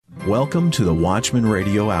Welcome to the Watchman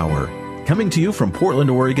Radio Hour, coming to you from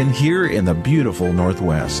Portland, Oregon, here in the beautiful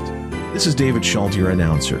Northwest. This is David Schultz, your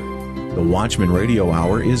announcer. The Watchman Radio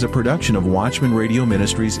Hour is a production of Watchman Radio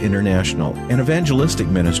Ministries International, an evangelistic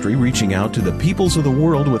ministry reaching out to the peoples of the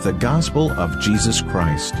world with the gospel of Jesus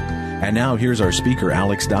Christ. And now here's our speaker,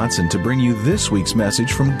 Alex Dotson, to bring you this week's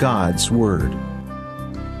message from God's Word.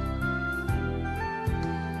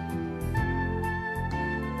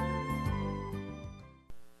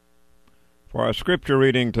 For our scripture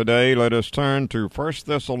reading today, let us turn to 1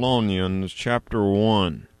 Thessalonians chapter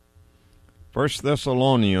 1. 1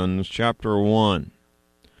 Thessalonians chapter 1.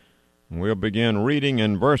 And we'll begin reading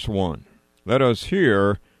in verse 1. Let us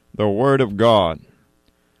hear the word of God.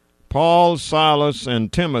 Paul, Silas,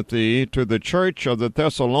 and Timothy, to the church of the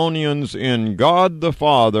Thessalonians in God the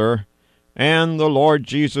Father and the Lord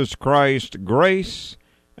Jesus Christ, grace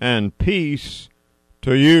and peace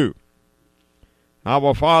to you.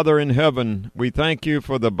 Our Father in heaven, we thank you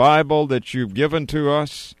for the Bible that you've given to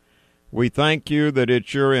us. We thank you that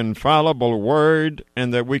it's your infallible word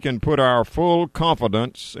and that we can put our full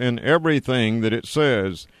confidence in everything that it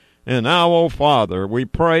says. And now, O Father, we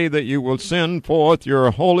pray that you will send forth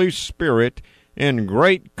your Holy Spirit in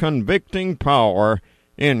great convicting power.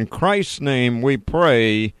 In Christ's name we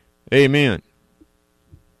pray. Amen.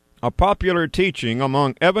 A popular teaching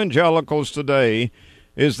among evangelicals today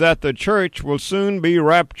is that the church will soon be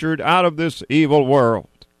raptured out of this evil world.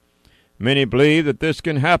 Many believe that this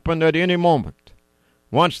can happen at any moment.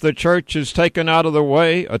 Once the church is taken out of the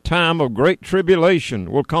way, a time of great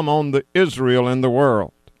tribulation will come on Israel and the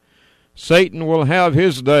world. Satan will have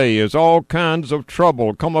his day as all kinds of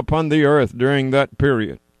trouble come upon the earth during that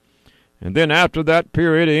period. And then after that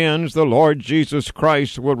period ends, the Lord Jesus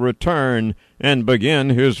Christ will return and begin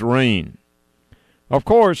his reign. Of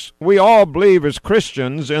course, we all believe as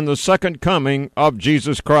Christians in the second coming of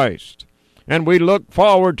Jesus Christ, and we look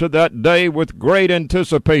forward to that day with great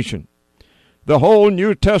anticipation. The whole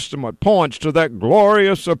New Testament points to that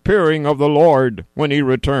glorious appearing of the Lord when he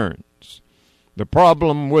returns. The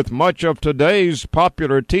problem with much of today's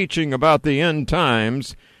popular teaching about the end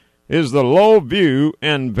times is the low view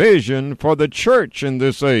and vision for the church in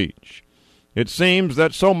this age. It seems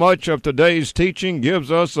that so much of today's teaching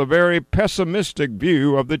gives us a very pessimistic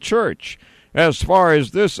view of the church as far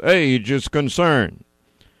as this age is concerned.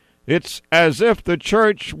 It's as if the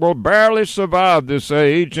church will barely survive this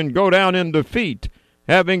age and go down in defeat,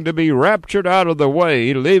 having to be raptured out of the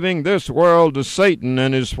way, leaving this world to Satan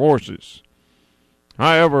and his forces.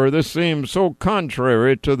 However, this seems so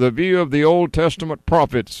contrary to the view of the Old Testament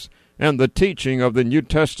prophets and the teaching of the New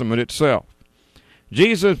Testament itself.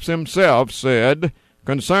 Jesus himself said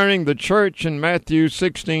concerning the church in Matthew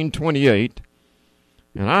 16:28,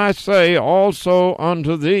 "And I say also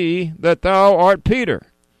unto thee that thou art Peter,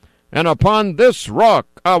 and upon this rock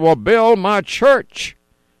I will build my church,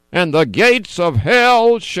 and the gates of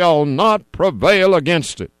hell shall not prevail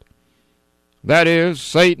against it." That is,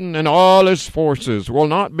 Satan and all his forces will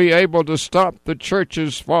not be able to stop the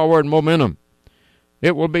church's forward momentum.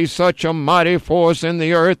 It will be such a mighty force in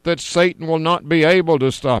the earth that Satan will not be able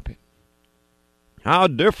to stop it. How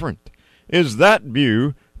different is that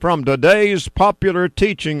view from today's popular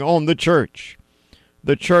teaching on the church?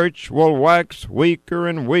 The church will wax weaker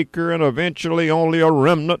and weaker, and eventually only a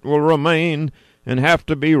remnant will remain and have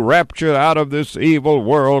to be raptured out of this evil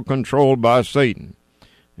world controlled by Satan.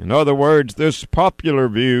 In other words, this popular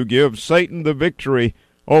view gives Satan the victory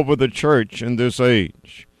over the church in this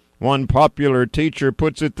age. One popular teacher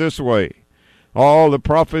puts it this way: all the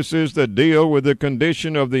prophecies that deal with the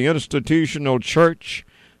condition of the institutional church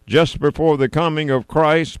just before the coming of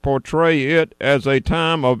Christ portray it as a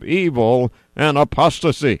time of evil and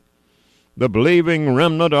apostasy. The believing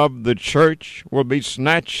remnant of the church will be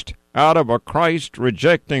snatched out of a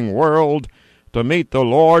Christ-rejecting world to meet the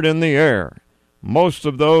Lord in the air. Most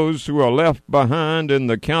of those who are left behind in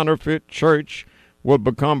the counterfeit church will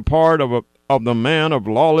become part of the man of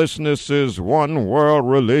lawlessness's one world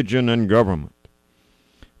religion and government.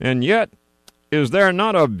 And yet, is there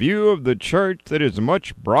not a view of the church that is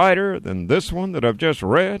much brighter than this one that I've just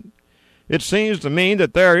read? It seems to me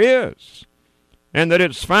that there is, and that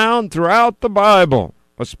it's found throughout the Bible,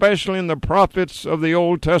 especially in the prophets of the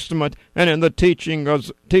Old Testament and in the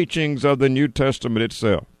teachings of the New Testament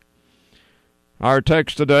itself. Our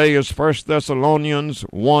text today is 1 Thessalonians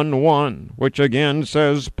 1:1, which again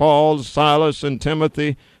says, Paul, Silas, and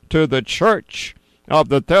Timothy to the church of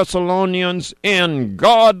the Thessalonians in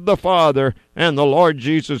God the Father and the Lord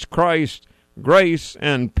Jesus Christ, grace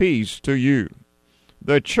and peace to you.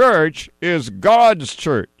 The church is God's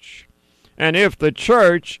church. And if the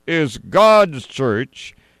church is God's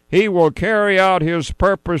church, He will carry out his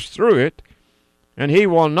purpose through it, and he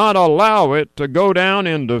will not allow it to go down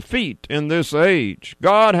in defeat in this age.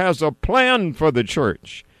 God has a plan for the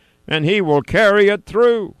church, and he will carry it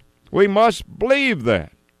through. We must believe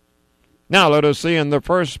that. Now let us see in the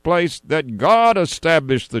first place that God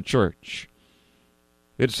established the church.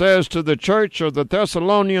 It says to the church of the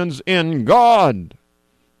Thessalonians, in God.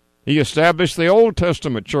 He established the Old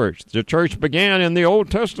Testament church. The church began in the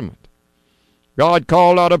Old Testament. God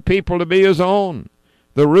called out a people to be his own.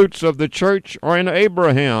 The roots of the church are in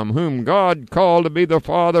Abraham, whom God called to be the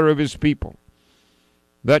father of his people.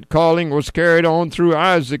 That calling was carried on through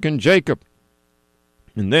Isaac and Jacob,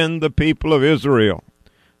 and then the people of Israel.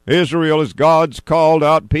 Israel, as God's called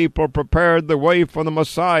out people, prepared the way for the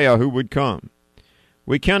Messiah who would come.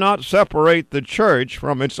 We cannot separate the church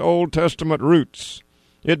from its Old Testament roots.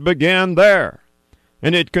 It began there,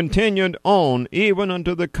 and it continued on even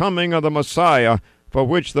unto the coming of the Messiah, for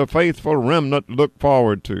which the faithful remnant look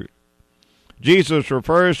forward to. Jesus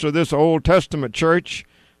refers to this Old Testament church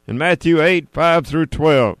in Matthew 8, 5 through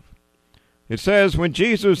 12. It says, when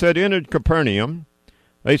Jesus had entered Capernaum,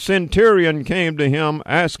 a centurion came to him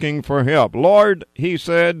asking for help. Lord, he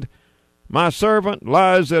said, my servant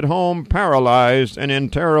lies at home paralyzed and in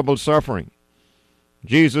terrible suffering.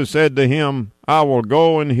 Jesus said to him, I will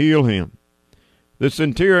go and heal him. The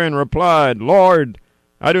centurion replied, Lord,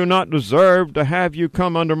 I do not deserve to have you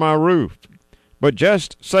come under my roof, but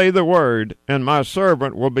just say the word, and my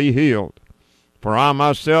servant will be healed. For I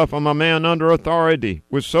myself am a man under authority,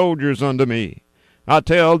 with soldiers under me. I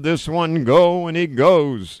tell this one, go, and he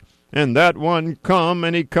goes, and that one, come,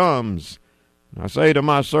 and he comes. I say to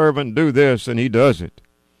my servant, do this, and he does it.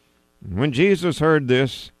 When Jesus heard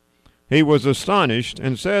this, he was astonished,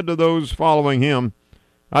 and said to those following him,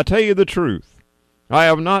 I tell you the truth, I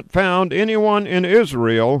have not found anyone in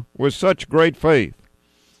Israel with such great faith.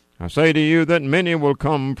 I say to you that many will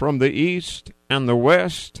come from the east and the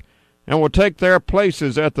west, and will take their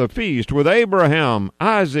places at the feast with Abraham,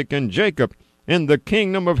 Isaac, and Jacob in the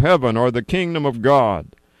kingdom of heaven, or the kingdom of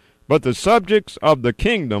God. But the subjects of the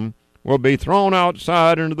kingdom will be thrown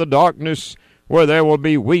outside into the darkness, where there will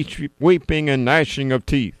be weeping and gnashing of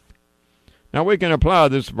teeth. Now we can apply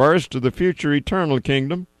this verse to the future eternal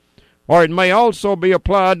kingdom, or it may also be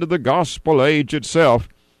applied to the gospel age itself,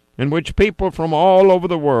 in which people from all over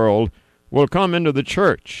the world will come into the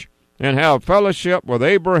church and have fellowship with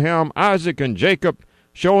Abraham, Isaac, and Jacob,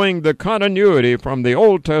 showing the continuity from the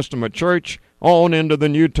Old Testament church on into the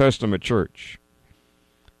New Testament church.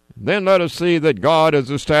 Then let us see that God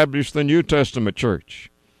has established the New Testament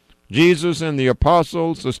church. Jesus and the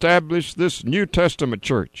apostles established this New Testament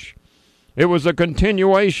church. It was a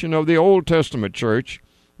continuation of the Old Testament church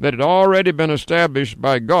that had already been established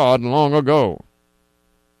by God long ago.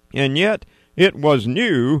 And yet it was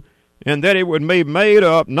new in that it would be made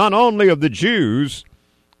up not only of the Jews,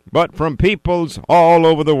 but from peoples all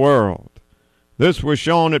over the world. This was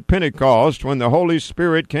shown at Pentecost, when the Holy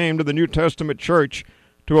Spirit came to the New Testament church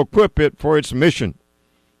to equip it for its mission.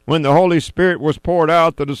 When the Holy Spirit was poured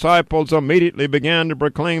out, the disciples immediately began to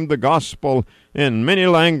proclaim the gospel in many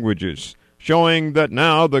languages, showing that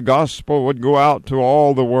now the gospel would go out to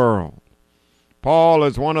all the world. Paul,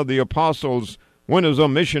 as one of the apostles, went as a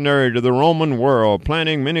missionary to the Roman world,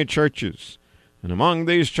 planting many churches. And among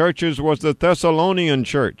these churches was the Thessalonian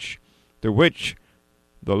church, to which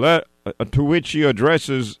he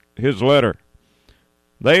addresses his letter.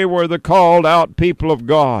 They were the called out people of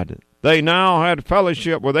God. They now had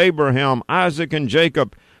fellowship with Abraham, Isaac, and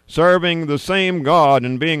Jacob, serving the same God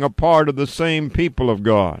and being a part of the same people of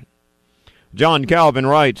God. John Calvin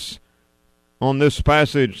writes on this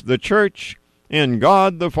passage, the church in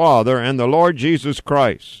God the Father and the Lord Jesus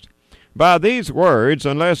Christ. By these words,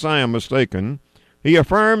 unless I am mistaken, he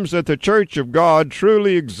affirms that the church of God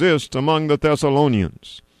truly exists among the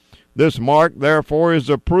Thessalonians. This mark, therefore, is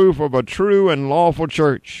a proof of a true and lawful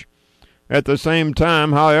church. At the same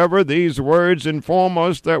time, however, these words inform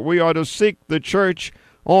us that we are to seek the church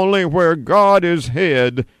only where God is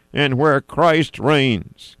head and where Christ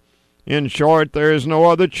reigns. In short, there is no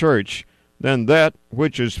other church than that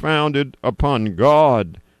which is founded upon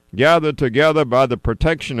God, gathered together by the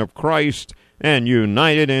protection of Christ, and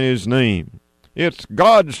united in his name. It's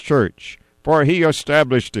God's church, for he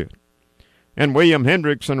established it. And William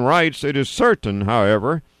Hendrickson writes, it is certain,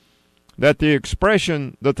 however, that the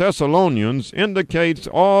expression the Thessalonians indicates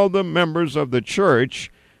all the members of the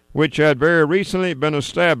church which had very recently been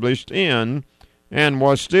established in and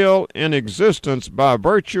was still in existence by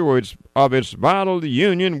virtue of its vital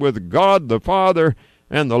union with God the Father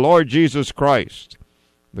and the Lord Jesus Christ.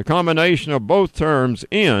 The combination of both terms,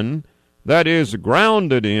 in that is,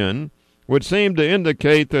 grounded in, would seem to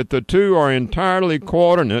indicate that the two are entirely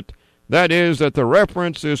coordinate, that is, that the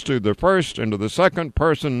reference is to the first and to the second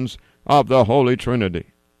persons of the Holy Trinity.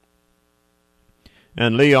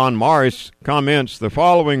 And Leon Morris comments the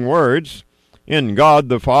following words, "In God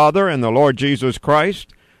the Father and the Lord Jesus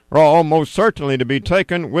Christ are almost certainly to be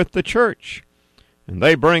taken with the church. And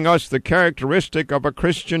they bring us the characteristic of a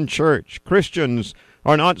Christian church. Christians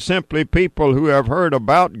are not simply people who have heard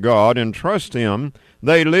about God and trust Him.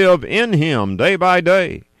 They live in Him day by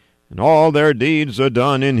day, and all their deeds are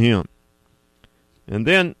done in Him." And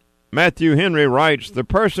then Matthew Henry writes, "The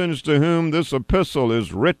persons to whom this epistle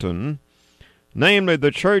is written, namely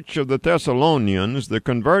the church of the Thessalonians, the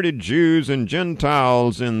converted Jews and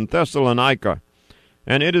Gentiles in Thessalonica,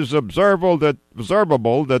 and it is observable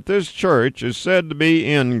that this church is said to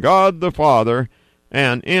be in God the Father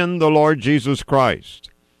and in the Lord Jesus Christ.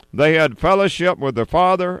 They had fellowship with the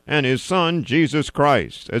Father and His Son, Jesus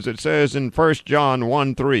Christ, as it says in 1 John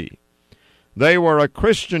 1:3. They were a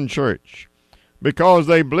Christian church because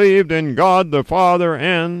they believed in God the Father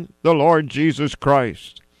and the Lord Jesus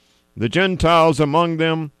Christ. The Gentiles among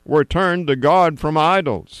them were turned to God from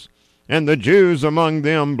idols, and the Jews among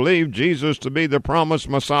them believed Jesus to be the promised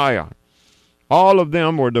Messiah. All of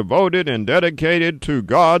them were devoted and dedicated to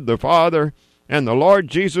God the Father and the Lord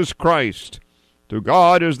Jesus Christ. To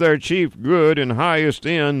God as their chief good and highest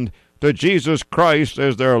end, to Jesus Christ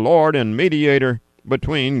as their Lord and mediator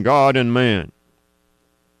between God and man."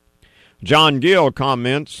 John Gill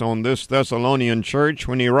comments on this Thessalonian church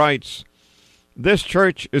when he writes, "This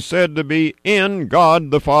church is said to be in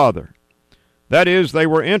God the Father. That is, they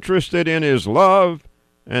were interested in His love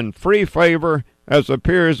and free favor as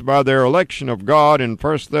appears by their election of God in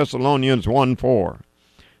 1 Thessalonians 1:4.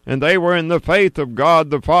 And they were in the faith of God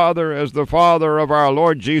the Father as the Father of our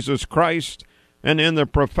Lord Jesus Christ, and in the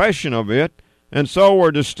profession of it, and so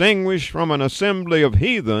were distinguished from an assembly of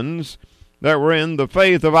heathens that were in the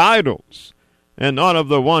faith of idols, and not of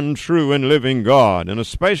the one true and living God. And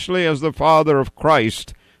especially as the Father of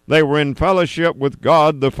Christ, they were in fellowship with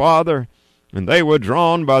God the Father, and they were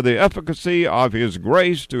drawn by the efficacy of His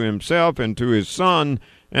grace to Himself and to His Son,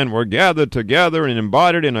 and were gathered together and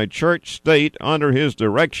embodied in a church state under His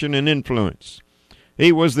direction and influence.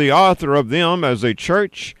 He was the author of them as a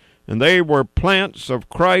church, and they were plants of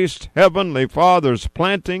Christ's heavenly Father's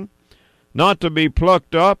planting, not to be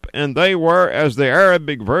plucked up, and they were, as the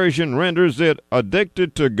Arabic version renders it,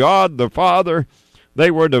 addicted to God the Father.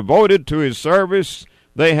 They were devoted to His service.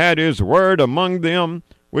 They had His word among them,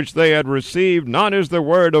 which they had received not as the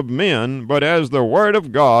word of men, but as the word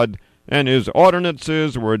of God, and His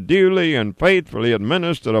ordinances were duly and faithfully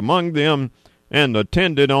administered among them and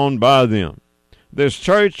attended on by them." This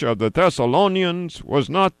church of the Thessalonians was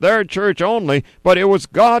not their church only, but it was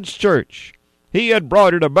God's church. He had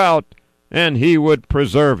brought it about, and He would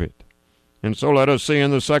preserve it. And so let us see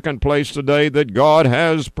in the second place today that God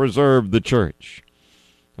has preserved the church.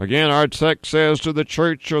 Again, our text says to the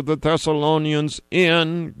church of the Thessalonians,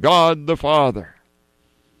 in God the Father.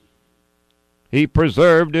 He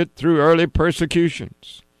preserved it through early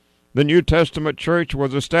persecutions. The New Testament church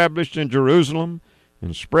was established in Jerusalem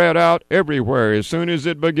and spread out everywhere as soon as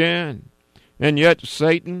it began. And yet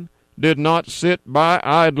Satan did not sit by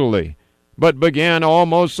idly, but began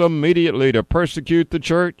almost immediately to persecute the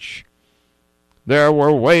church. There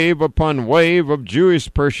were wave upon wave of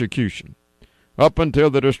Jewish persecution. Up until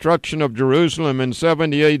the destruction of Jerusalem in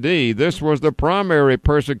 70 A.D., this was the primary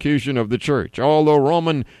persecution of the church, although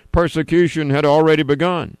Roman persecution had already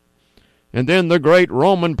begun. And then the great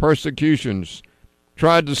Roman persecutions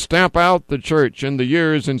tried to stamp out the church in the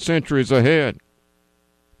years and centuries ahead.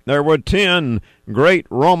 There were 10 great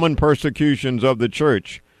Roman persecutions of the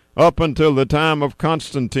church up until the time of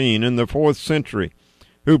Constantine in the 4th century,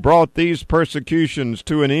 who brought these persecutions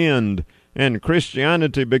to an end, and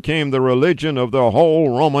Christianity became the religion of the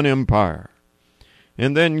whole Roman Empire.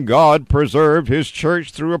 And then God preserved His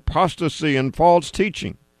church through apostasy and false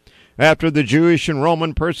teaching. After the Jewish and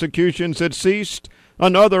Roman persecutions had ceased,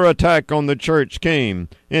 another attack on the church came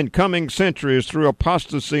in coming centuries through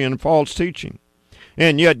apostasy and false teaching.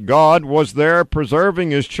 And yet God was there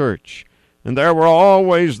preserving His church, and there were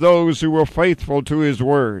always those who were faithful to His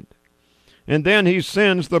word. And then He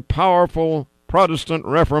sends the powerful Protestant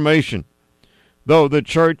Reformation. Though the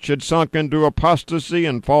church had sunk into apostasy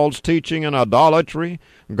and false teaching and idolatry,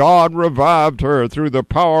 God revived her through the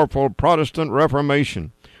powerful Protestant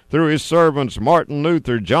Reformation, through His servants Martin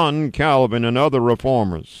Luther, John Calvin, and other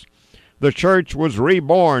reformers. The church was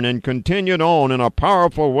reborn and continued on in a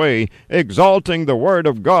powerful way, exalting the Word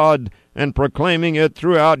of God and proclaiming it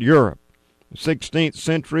throughout Europe. The 16th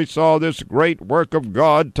century saw this great work of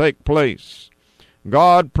God take place.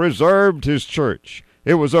 God preserved his church.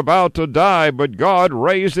 It was about to die, but God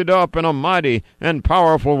raised it up in a mighty and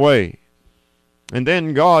powerful way. And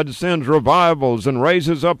then God sends revivals and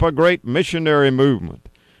raises up a great missionary movement.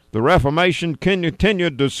 The Reformation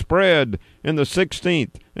continued to spread in the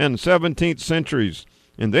 16th and 17th centuries.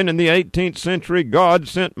 And then in the 18th century, God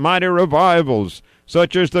sent mighty revivals,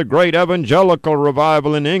 such as the great evangelical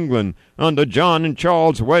revival in England under John and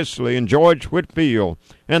Charles Wesley and George Whitefield,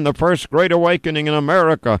 and the first great awakening in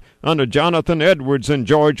America under Jonathan Edwards and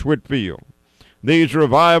George Whitefield. These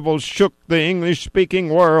revivals shook the English-speaking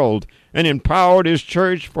world and empowered his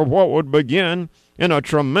church for what would begin in a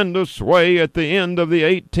tremendous way at the end of the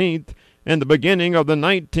 18th and the beginning of the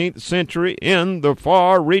 19th century in the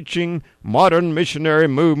far-reaching modern missionary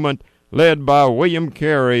movement led by William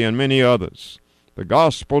Carey and many others. The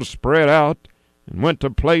gospel spread out and went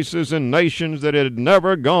to places and nations that it had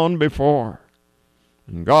never gone before.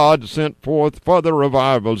 And God sent forth further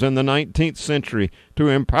revivals in the 19th century to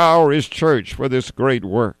empower his church for this great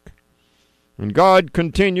work. And God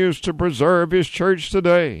continues to preserve his church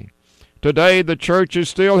today. Today the church is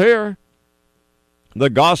still here. The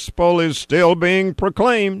gospel is still being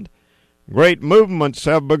proclaimed. Great movements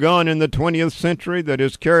have begun in the 20th century that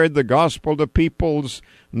has carried the gospel to peoples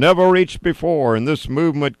never reached before, and this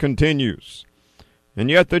movement continues. And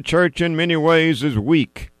yet the church in many ways is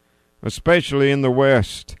weak, especially in the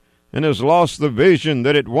West, and has lost the vision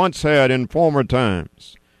that it once had in former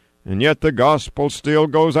times. And yet the gospel still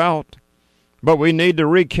goes out. But we need to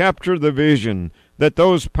recapture the vision that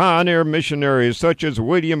those pioneer missionaries such as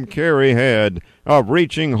William Carey had of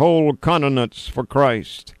reaching whole continents for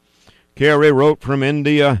Christ. Carey wrote from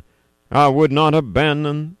India, "I would not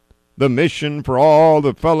abandon the mission for all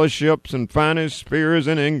the fellowships and finest spheres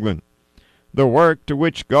in England. The work to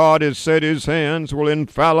which God has set his hands will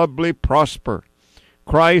infallibly prosper.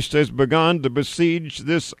 Christ has begun to besiege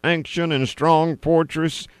this ancient and strong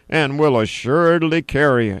fortress and will assuredly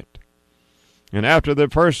carry it." And after the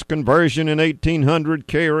first conversion in 1800,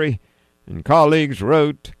 Carey and colleagues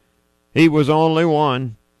wrote, "He was only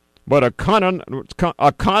one, but a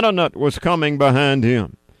continent was coming behind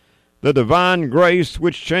him. The divine grace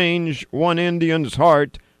which changed one Indian's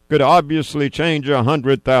heart could obviously change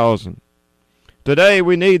 100,000. Today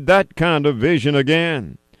we need that kind of vision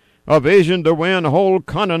again, a vision to win whole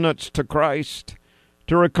continents to Christ,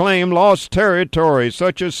 to reclaim lost territories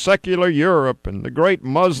such as secular Europe and the great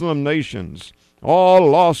Muslim nations, all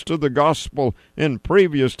lost to the gospel in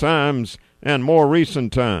previous times and more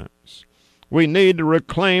recent times. We need to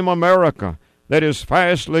reclaim America that is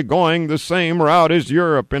fastly going the same route as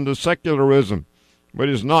Europe into secularism, but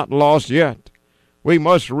is not lost yet. We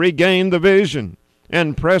must regain the vision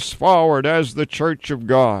and press forward as the church of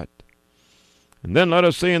God. And then let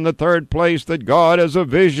us see in the third place that God has a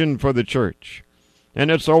vision for the church, and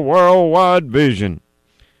it's a worldwide vision.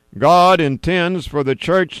 God intends for the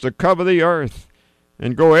church to cover the earth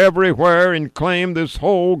and go everywhere and claim this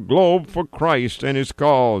whole globe for Christ and his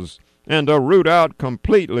cause, and to root out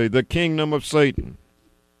completely the kingdom of Satan.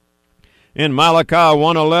 In Malachi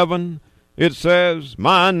 1:11, it says,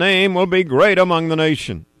 "My name will be great among the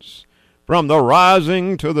nations. From the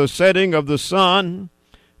rising to the setting of the sun,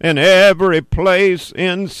 in every place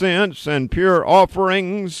incense and pure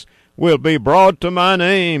offerings will be brought to my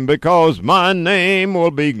name, because my name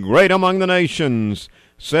will be great among the nations,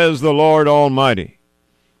 says the Lord Almighty."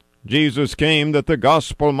 Jesus came that the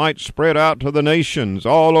gospel might spread out to the nations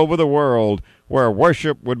all over the world, where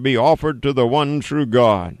worship would be offered to the one true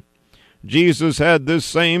God. Jesus had this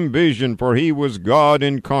same vision, for he was God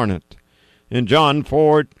incarnate. In John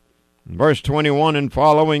 4, verse 21 and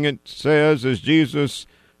following, it says, as Jesus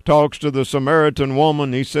talks to the Samaritan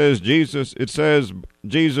woman, Jesus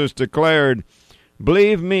declared,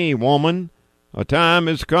 "Believe me, woman, a time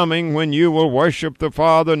is coming when you will worship the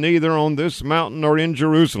Father neither on this mountain nor in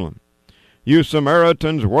Jerusalem. You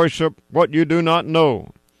Samaritans worship what you do not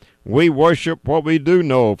know. We worship what we do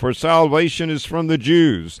know, for salvation is from the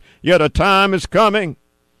Jews. Yet a time is coming,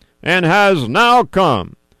 and has now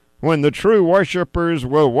come, when the true worshipers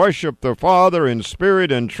will worship the Father in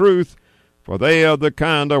spirit and truth, for they are the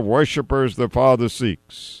kind of worshipers the Father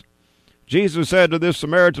seeks." Jesus said to this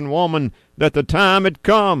Samaritan woman that the time had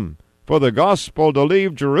come for the gospel to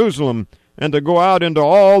leave Jerusalem and to go out into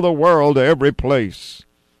all the world to every place.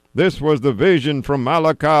 This was the vision from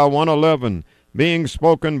Malachi 1:11, being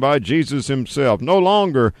spoken by Jesus himself. No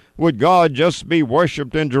longer would God just be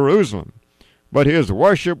worshipped in Jerusalem, but his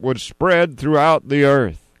worship would spread throughout the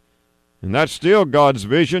earth. And that's still God's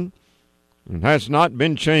vision, and has not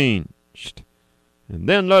been changed. And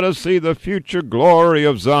then let us see the future glory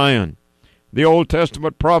of Zion. The Old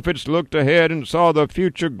Testament prophets looked ahead and saw the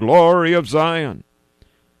future glory of Zion.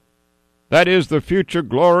 That is the future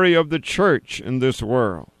glory of the church in this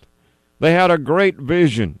world. They had a great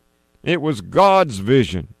vision. It was God's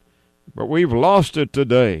vision. But we've lost it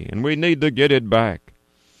today, and we need to get it back.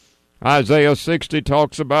 Isaiah 60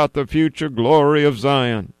 talks about the future glory of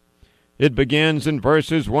Zion. It begins in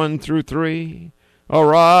verses 1 through 3.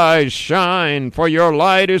 Arise, shine, for your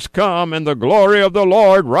light is come, and the glory of the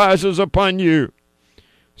Lord rises upon you.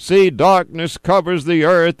 See, darkness covers the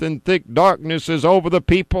earth, and thick darkness is over the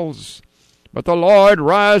peoples. But the Lord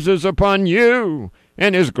rises upon you,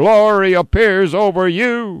 and his glory appears over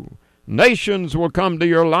you. Nations will come to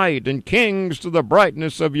your light, and kings to the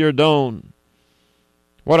brightness of your dawn.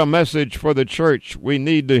 What a message for the church we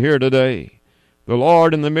need to hear today. The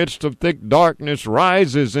Lord in the midst of thick darkness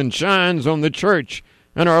rises and shines on the church,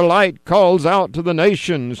 and her light calls out to the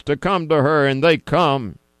nations to come to her, and they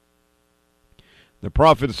come. The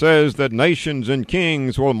prophet says that nations and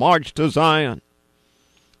kings will march to Zion.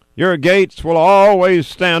 Your gates will always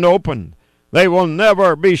stand open. They will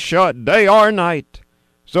never be shut day or night,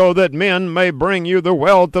 so that men may bring you the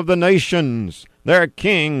wealth of the nations, their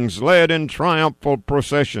kings led in triumphal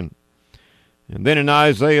procession. And then in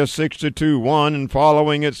Isaiah 62:1 and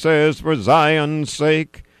following it says, For Zion's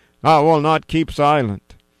sake I will not keep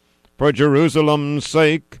silent. For Jerusalem's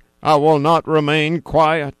sake I will not remain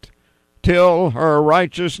quiet, till her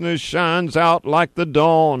righteousness shines out like the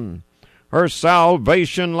dawn, her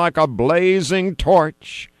salvation like a blazing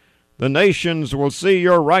torch. The nations will see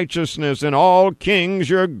your righteousness, and all kings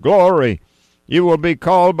your glory. You will be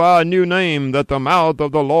called by a new name that the mouth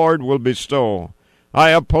of the Lord will bestow. I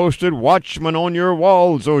have posted watchmen on your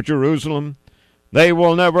walls, O Jerusalem. They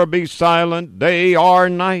will never be silent day or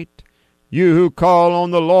night. You who call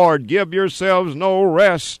on the Lord, give yourselves no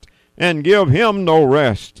rest, and give him no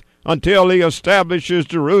rest, until he establishes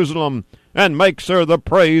Jerusalem and makes her the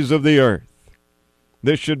praise of the earth.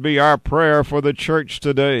 This should be our prayer for the church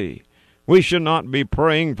today. We should not be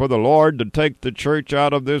praying for the Lord to take the church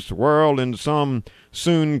out of this world in some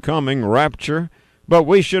soon-coming rapture, but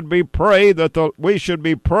we should be praying that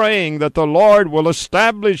the Lord will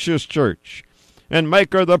establish his church and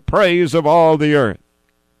make her the praise of all the earth.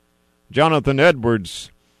 Jonathan Edwards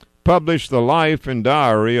published the life and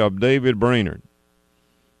diary of David Brainerd.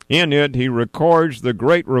 In it, he records the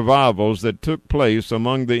great revivals that took place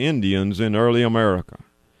among the Indians in early America.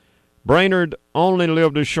 Brainerd only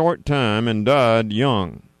lived a short time and died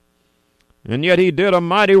young. And yet he did a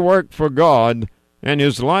mighty work for God, and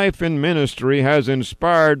his life and ministry has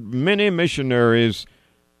inspired many missionaries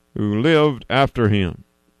who lived after him.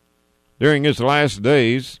 During his last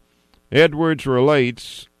days, Edwards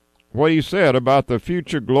relates what he said about the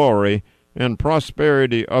future glory and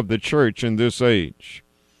prosperity of the church in this age.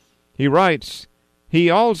 He writes, He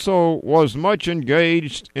also was much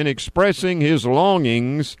engaged in expressing his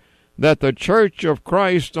longings that the church of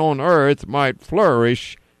Christ on earth might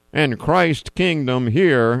flourish and Christ's kingdom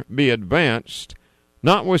here be advanced,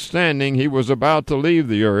 notwithstanding he was about to leave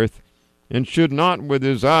the earth, and should not with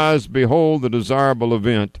his eyes behold the desirable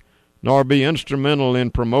event, nor be instrumental in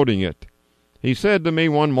promoting it. He said to me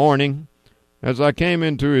one morning, as I came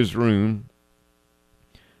into his room,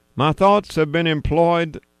 My thoughts have been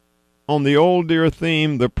employed on the old dear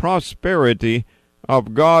theme, the prosperity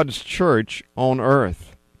of God's church on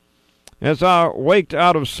earth. As I waked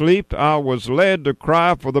out of sleep, I was led to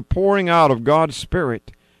cry for the pouring out of God's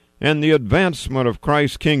Spirit and the advancement of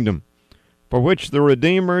Christ's kingdom, for which the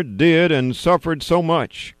Redeemer did and suffered so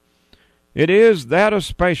much. It is that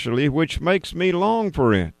especially which makes me long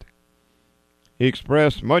for it. He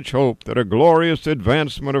expressed much hope that a glorious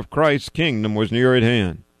advancement of Christ's kingdom was near at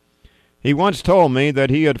hand. He once told me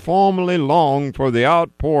that he had formerly longed for the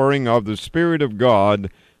outpouring of the Spirit of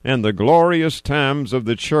God and the glorious times of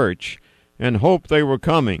the church, and hoped they were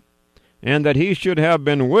coming, and that he should have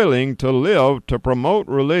been willing to live to promote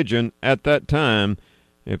religion at that time,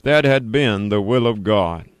 if that had been the will of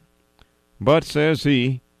God. But, says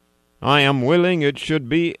he, I am willing it should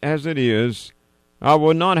be as it is. I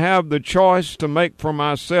would not have the choice to make for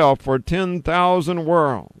myself for 10,000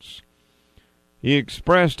 worlds. He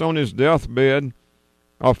expressed on his deathbed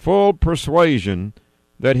a full persuasion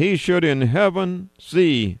that he should in heaven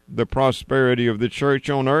see the prosperity of the church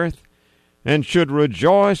on earth, and should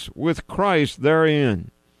rejoice with Christ therein,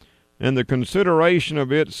 and the consideration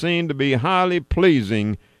of it seemed to be highly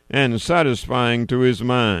pleasing and satisfying to his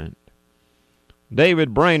mind.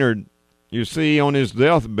 David Brainerd, you see, on his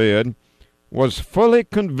deathbed, was fully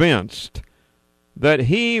convinced that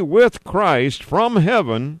he with Christ from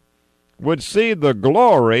heaven would see the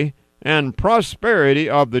glory and prosperity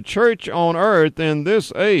of the church on earth in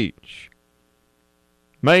this age.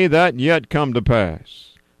 May that yet come to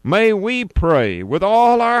pass. May we pray with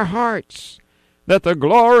all our hearts that the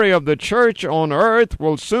glory of the church on earth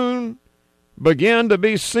will soon begin to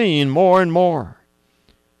be seen more and more.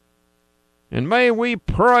 And may we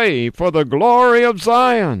pray for the glory of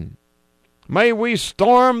Zion. May we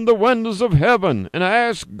storm the windows of heaven and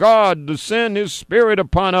ask God to send His Spirit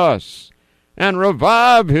upon us and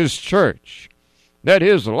revive His church, that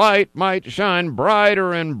His light might shine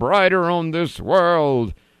brighter and brighter on this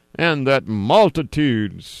world, and that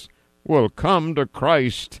multitudes will come to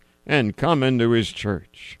Christ and come into His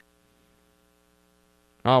church.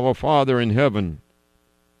 Our Father in heaven,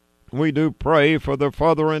 we do pray for the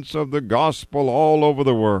furtherance of the gospel all over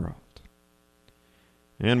the world.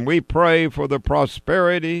 And we pray for the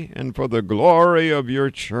prosperity and for the glory of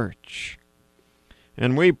your church.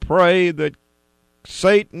 And we pray that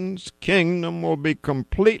Satan's kingdom will be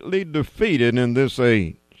completely defeated in this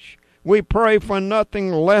age. We pray for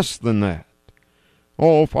nothing less than that.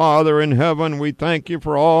 Oh, Father in heaven, we thank you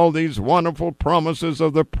for all these wonderful promises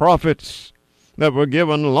of the prophets that were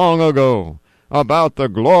given long ago about the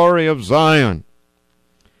glory of Zion.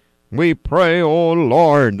 We pray, O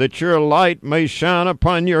Lord, that your light may shine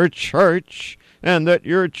upon your church, and that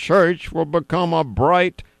your church will become a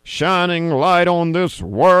bright, shining light on this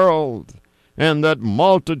world, and that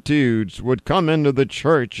multitudes would come into the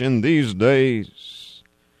church in these days,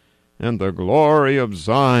 and the glory of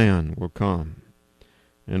Zion will come.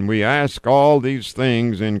 And we ask all these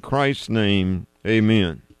things in Christ's name.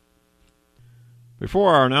 Amen.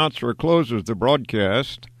 Before our announcer closes the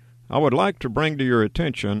broadcast, I would like to bring to your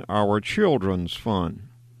attention our Children's Fund.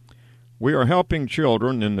 We are helping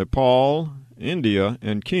children in Nepal, India,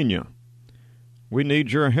 and Kenya. We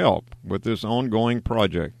need your help with this ongoing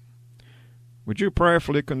project. Would you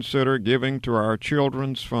prayerfully consider giving to our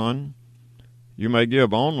Children's Fund? You may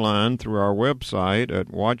give online through our website at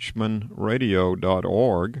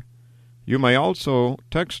watchmanradio.org. You may also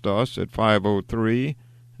text us at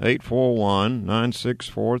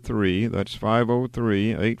 503-841-9643. That's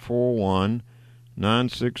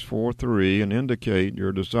 503-841-9643, and indicate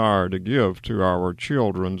your desire to give to our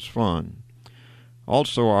Children's Fund.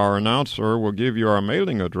 Also, our announcer will give you our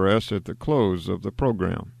mailing address at the close of the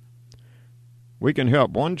program. We can help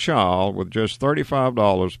one child with just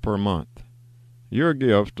 $35 per month. Your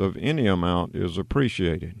gift of any amount is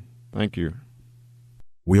appreciated. Thank you.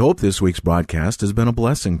 We hope this week's broadcast has been a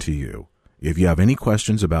blessing to you. If you have any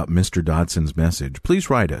questions about Mr. Dodson's message, please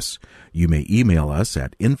write us. You may email us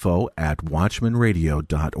at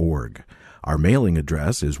info@watchmanradio.org. Our mailing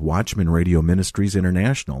address is Watchman Radio Ministries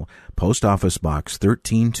International, Post Office Box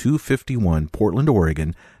 13251, Portland,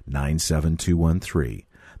 Oregon, 97213.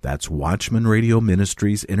 That's Watchman Radio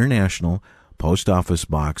Ministries International, Post Office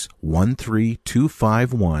Box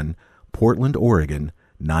 13251, Portland, Oregon,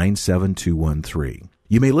 97213.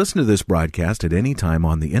 You may listen to this broadcast at any time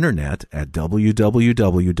on the Internet at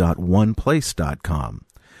www.oneplace.com.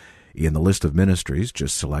 In the list of ministries,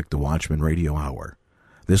 just select the Watchman Radio Hour.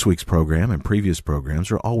 This week's program and previous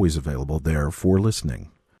programs are always available there for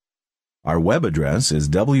listening. Our web address is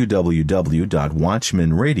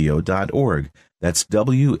www.watchmanradio.org. That's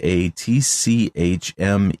WATCHMEN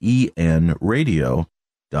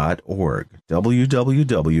radio.org.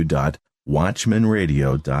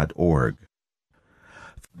 www.watchmanradio.org.